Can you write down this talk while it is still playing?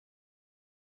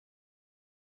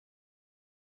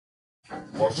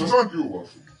Varsa sanki var.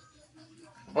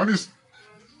 Anis.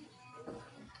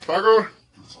 Tagar.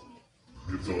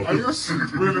 Ayos.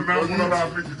 Quello non è una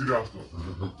figlia di ratto.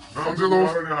 Angelo. Non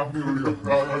è una figlia di ratto.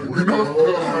 You know,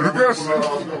 you guess.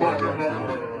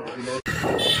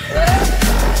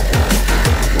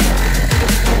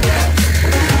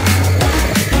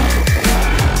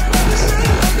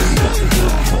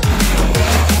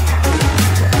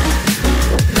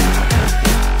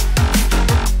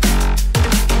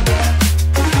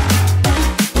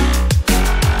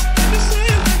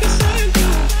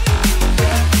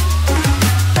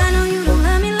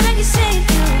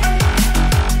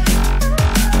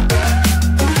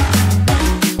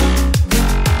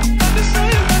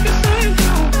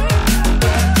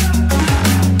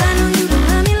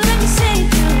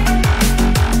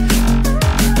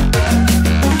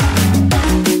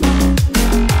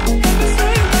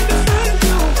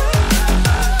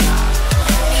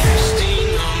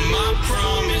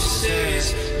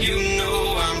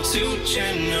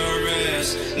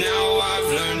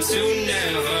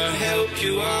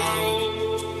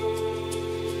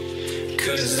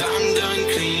 Cause I'm done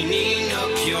cleaning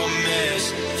up your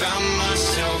mess. Found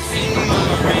myself in my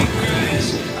regrets.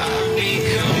 I've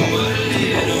become a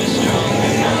little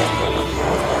stronger now.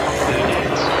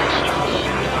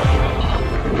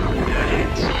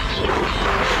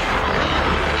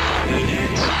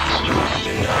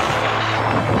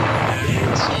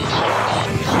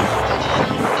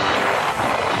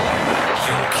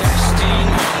 You're casting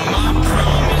on my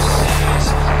promises.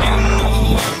 You know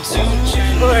I'm too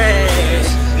generous.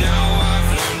 Now I've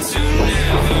learned to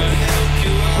never help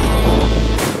you out.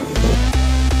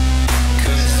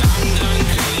 Cause I'm done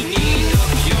cleaning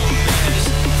up your mess.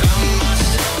 Found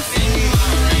myself in my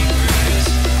regrets.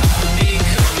 I've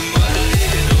become a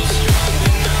little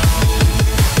stronger now.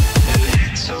 A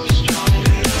little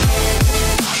stronger now.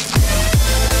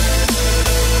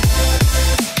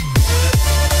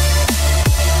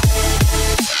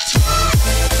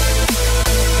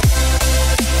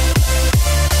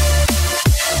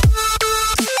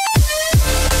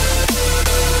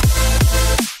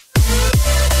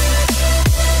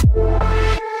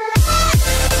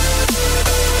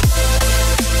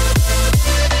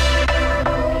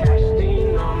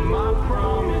 Casting on my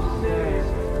promises.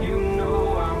 You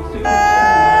know I'm too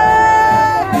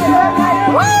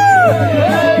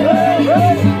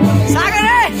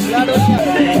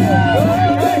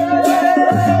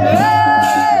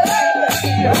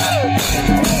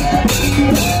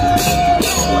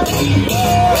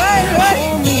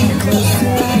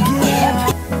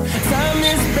Time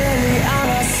is barely on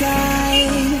our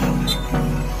side.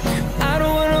 I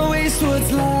don't wanna waste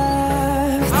what's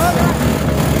left.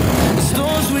 The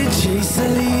storms we chase are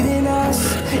leading us,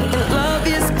 and love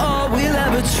is all we'll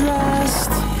ever trust.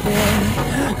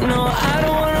 Yeah. No, I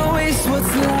don't wanna waste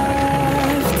what's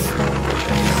left.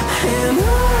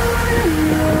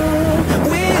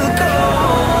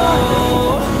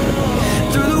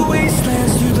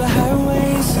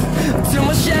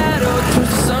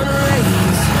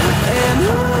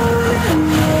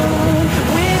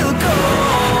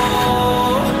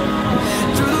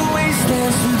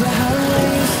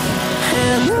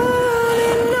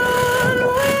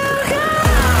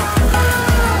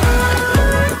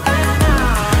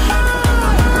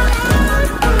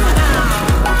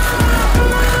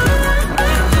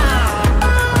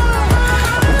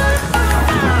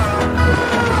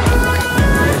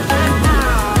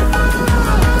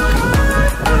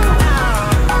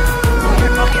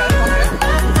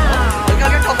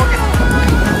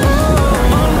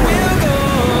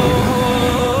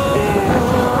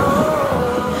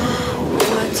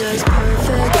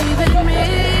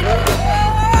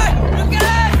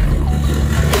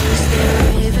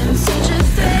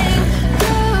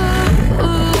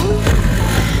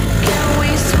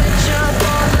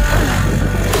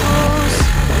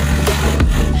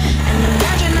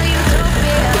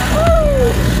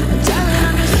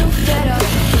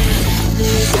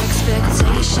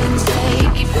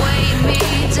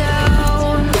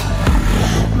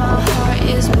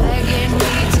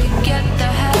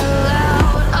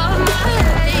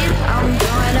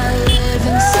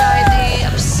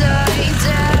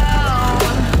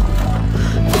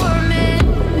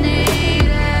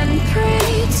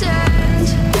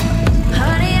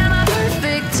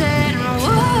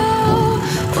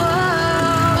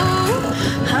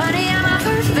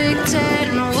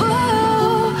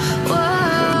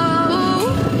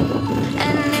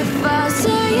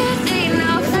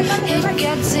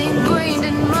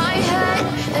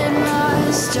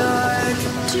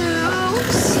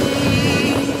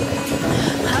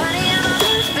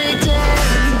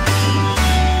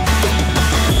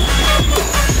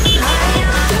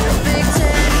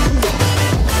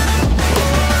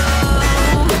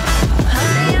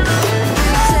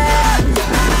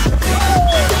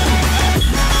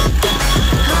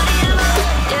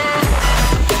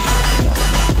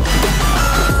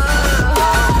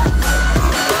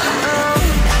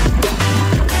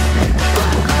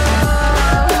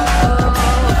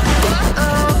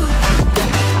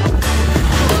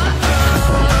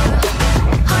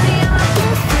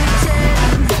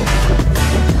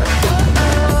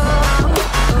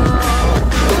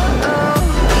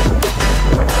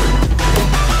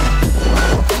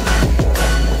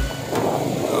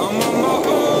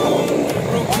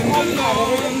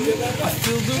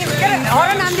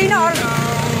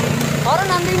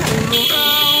 all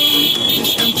around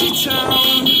this empty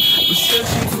town. We're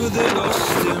searching for the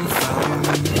lost and found,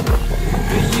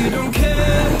 but you don't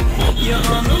care, you're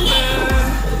unaware.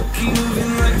 Keep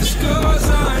moving like the scars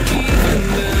aren't even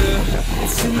there.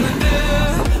 It's in the air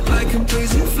like a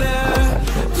blazing flare.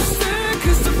 Just stare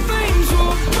 'cause the flames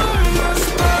will burn us.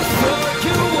 I thought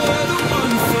you were the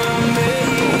one for me.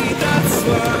 That's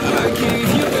why I gave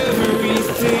you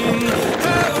everything.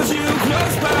 Held you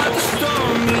close by the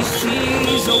stormy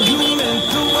seas. Oh, you meant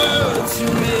the world to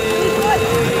me.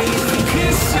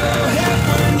 Kiss your head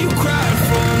when you cried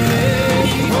for me.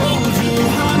 Hold your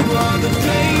hand while the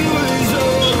pain was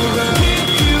over. Keep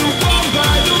you warm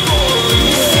by the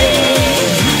roaring sea.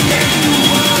 You meant the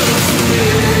world to me.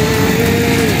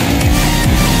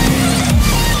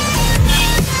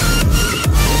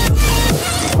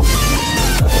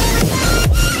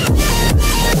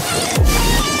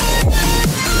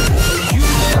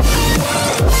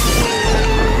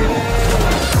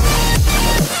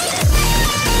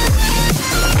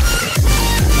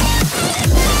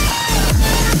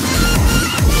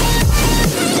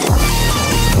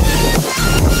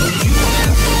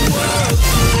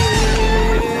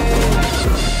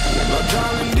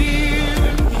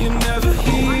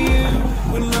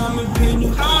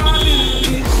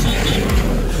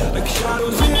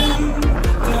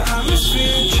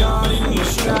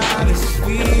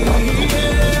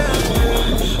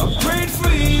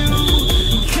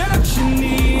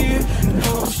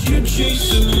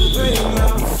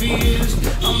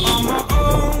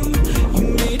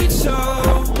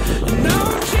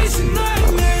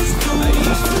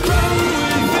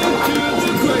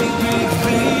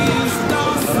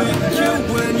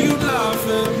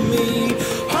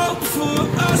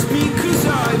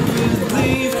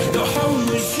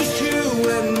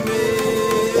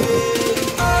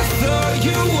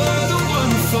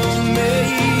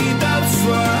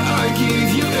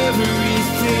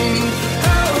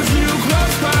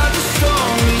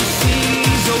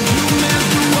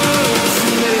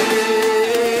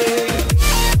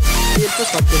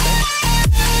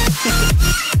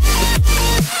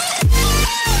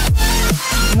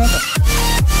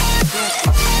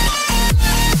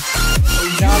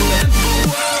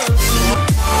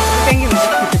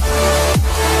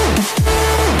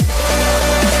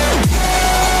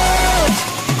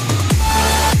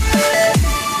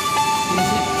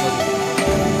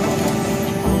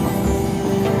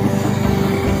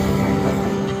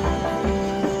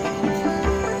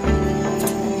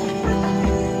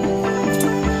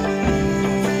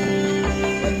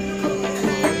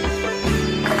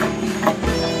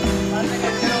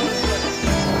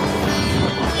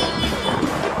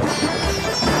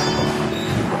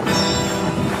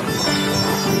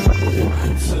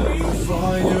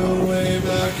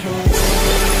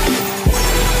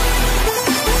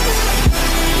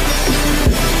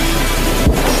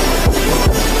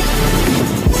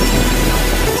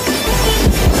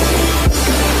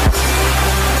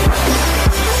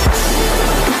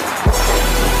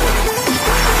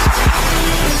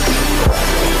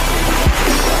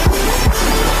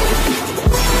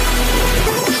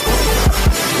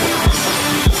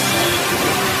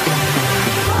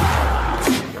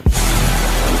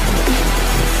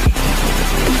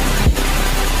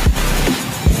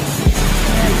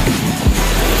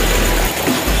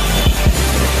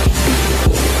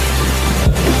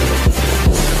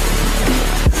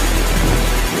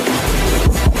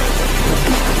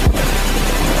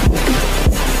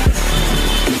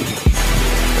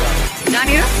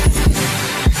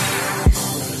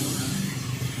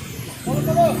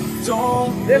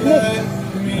 Don't let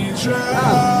me drown.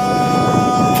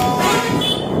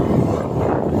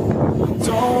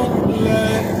 Don't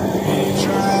let me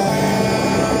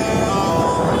drown.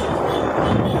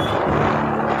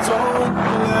 Don't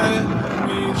let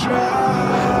me drown.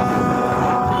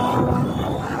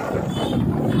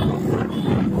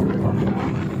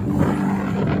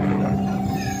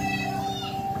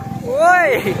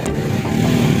 Oi!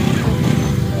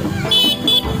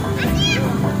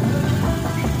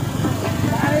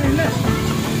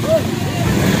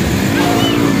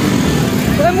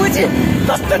 Muji,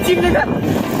 कस्तो चिप्लेको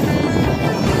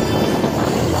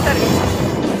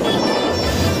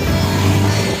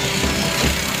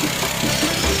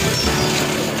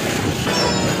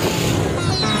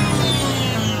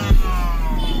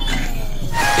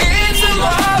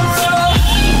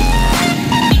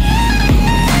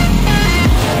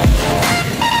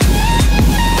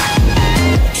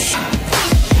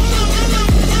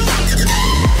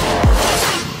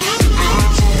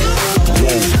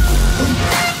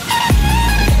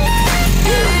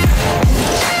Yeah.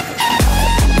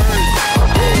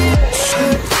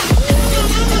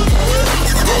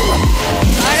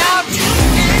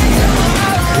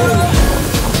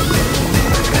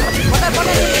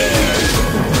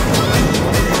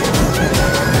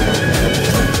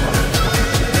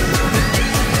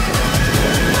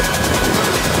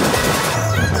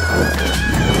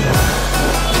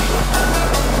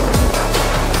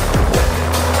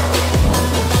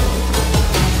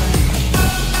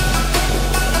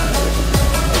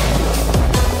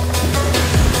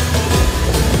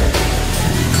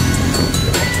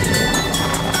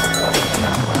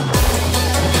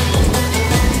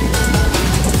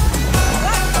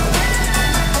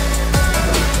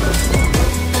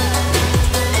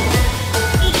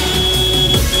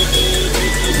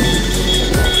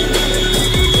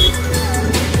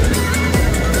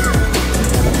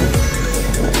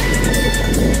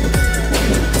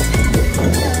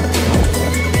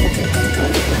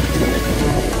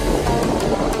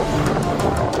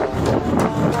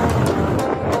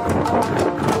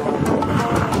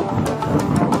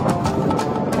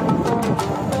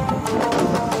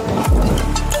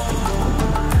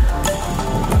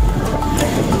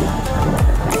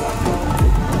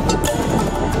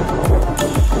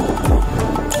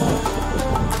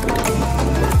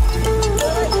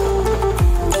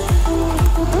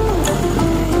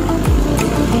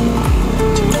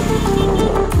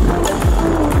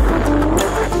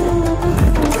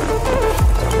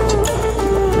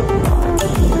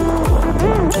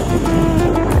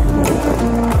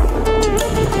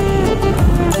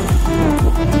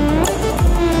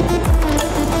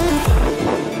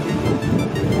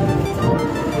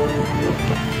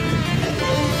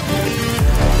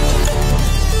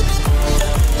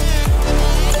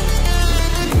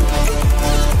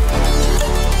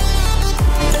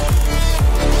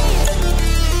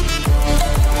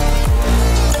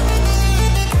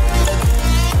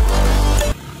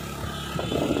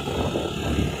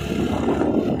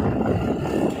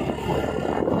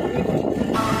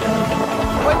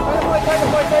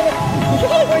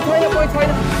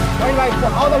 भाइ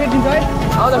आउँदाखेरि दिन्छ है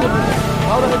आउँदाखेरि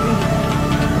दिन्छ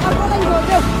अर्को लागि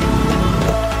खोज्यो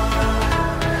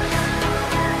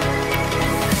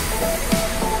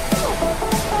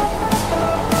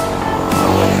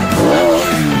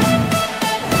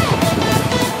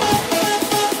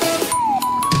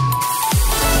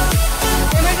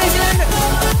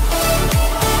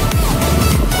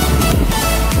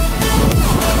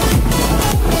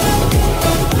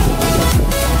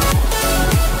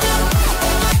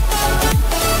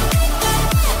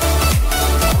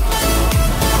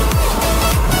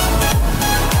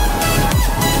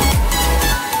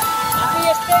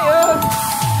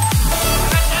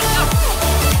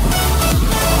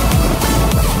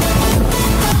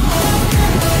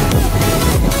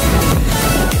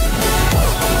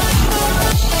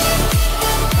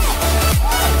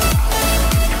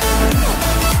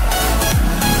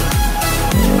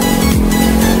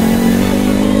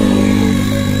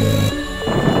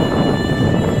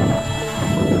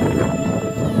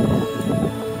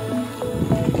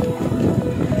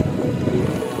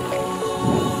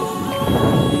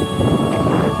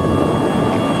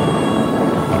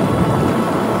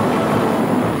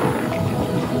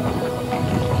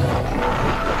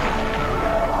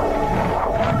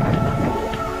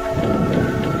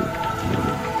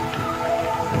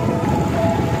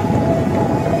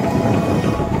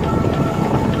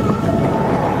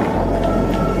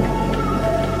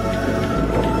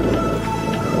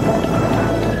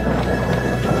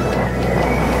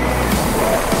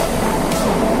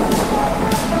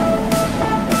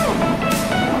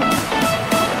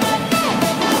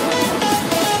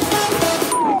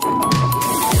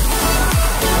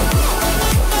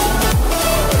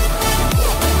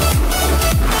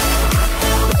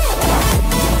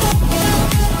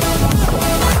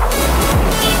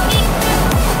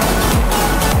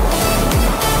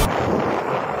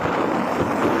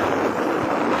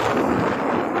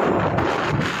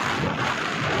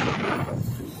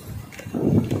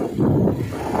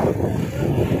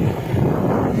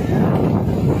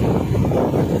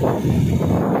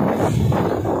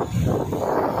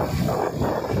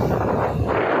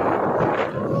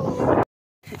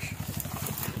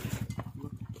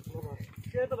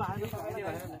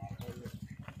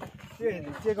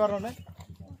के गरौँ नै